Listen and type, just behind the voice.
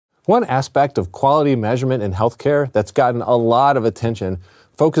One aspect of quality measurement in healthcare that's gotten a lot of attention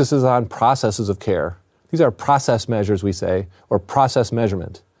focuses on processes of care. These are process measures, we say, or process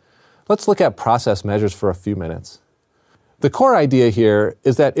measurement. Let's look at process measures for a few minutes. The core idea here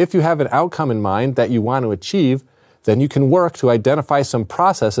is that if you have an outcome in mind that you want to achieve, then you can work to identify some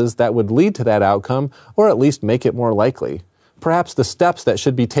processes that would lead to that outcome or at least make it more likely. Perhaps the steps that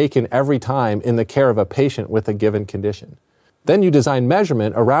should be taken every time in the care of a patient with a given condition. Then you design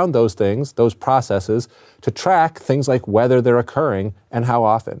measurement around those things, those processes, to track things like whether they're occurring and how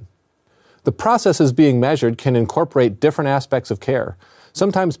often. The processes being measured can incorporate different aspects of care.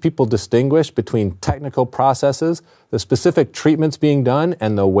 Sometimes people distinguish between technical processes, the specific treatments being done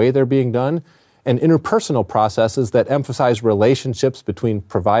and the way they're being done, and interpersonal processes that emphasize relationships between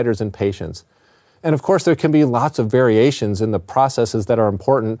providers and patients. And of course, there can be lots of variations in the processes that are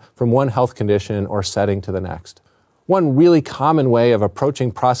important from one health condition or setting to the next. One really common way of approaching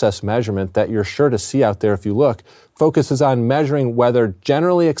process measurement that you're sure to see out there if you look focuses on measuring whether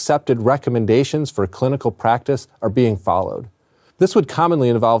generally accepted recommendations for clinical practice are being followed. This would commonly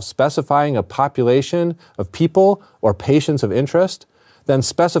involve specifying a population of people or patients of interest, then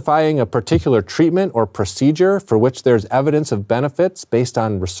specifying a particular treatment or procedure for which there's evidence of benefits based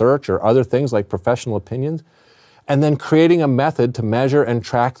on research or other things like professional opinions, and then creating a method to measure and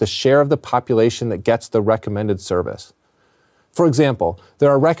track the share of the population that gets the recommended service. For example, there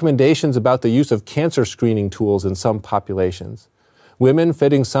are recommendations about the use of cancer screening tools in some populations. Women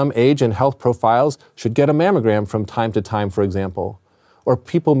fitting some age and health profiles should get a mammogram from time to time, for example. Or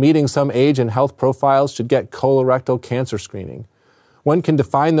people meeting some age and health profiles should get colorectal cancer screening. One can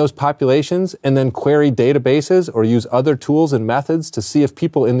define those populations and then query databases or use other tools and methods to see if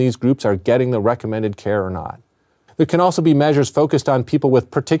people in these groups are getting the recommended care or not. There can also be measures focused on people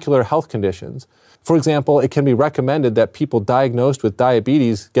with particular health conditions. For example, it can be recommended that people diagnosed with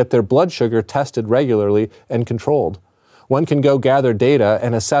diabetes get their blood sugar tested regularly and controlled. One can go gather data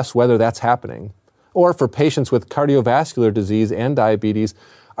and assess whether that's happening. Or for patients with cardiovascular disease and diabetes,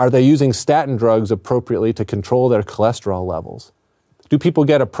 are they using statin drugs appropriately to control their cholesterol levels? Do people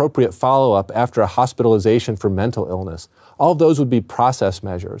get appropriate follow-up after a hospitalization for mental illness? All of those would be process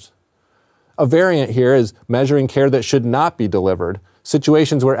measures. A variant here is measuring care that should not be delivered,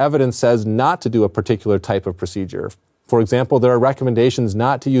 situations where evidence says not to do a particular type of procedure. For example, there are recommendations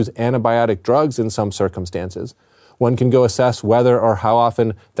not to use antibiotic drugs in some circumstances. One can go assess whether or how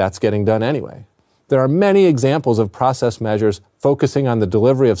often that's getting done anyway. There are many examples of process measures focusing on the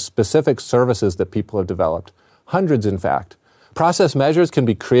delivery of specific services that people have developed. Hundreds, in fact. Process measures can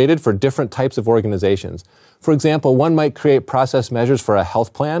be created for different types of organizations. For example, one might create process measures for a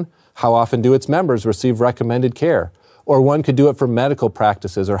health plan. How often do its members receive recommended care? Or one could do it for medical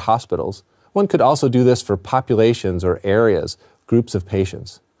practices or hospitals. One could also do this for populations or areas, groups of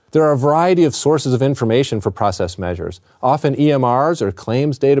patients. There are a variety of sources of information for process measures. Often EMRs or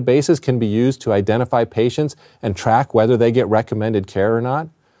claims databases can be used to identify patients and track whether they get recommended care or not.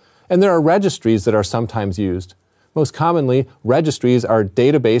 And there are registries that are sometimes used. Most commonly, registries are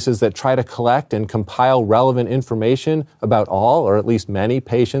databases that try to collect and compile relevant information about all, or at least many,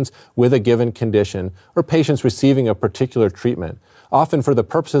 patients with a given condition, or patients receiving a particular treatment, often for the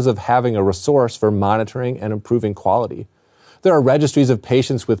purposes of having a resource for monitoring and improving quality. There are registries of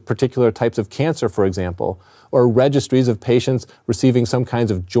patients with particular types of cancer, for example, or registries of patients receiving some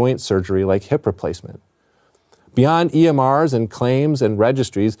kinds of joint surgery like hip replacement. Beyond EMRs and claims and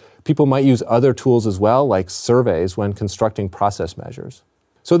registries, people might use other tools as well, like surveys, when constructing process measures.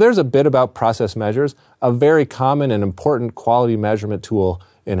 So there's a bit about process measures, a very common and important quality measurement tool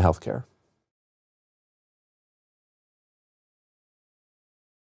in healthcare.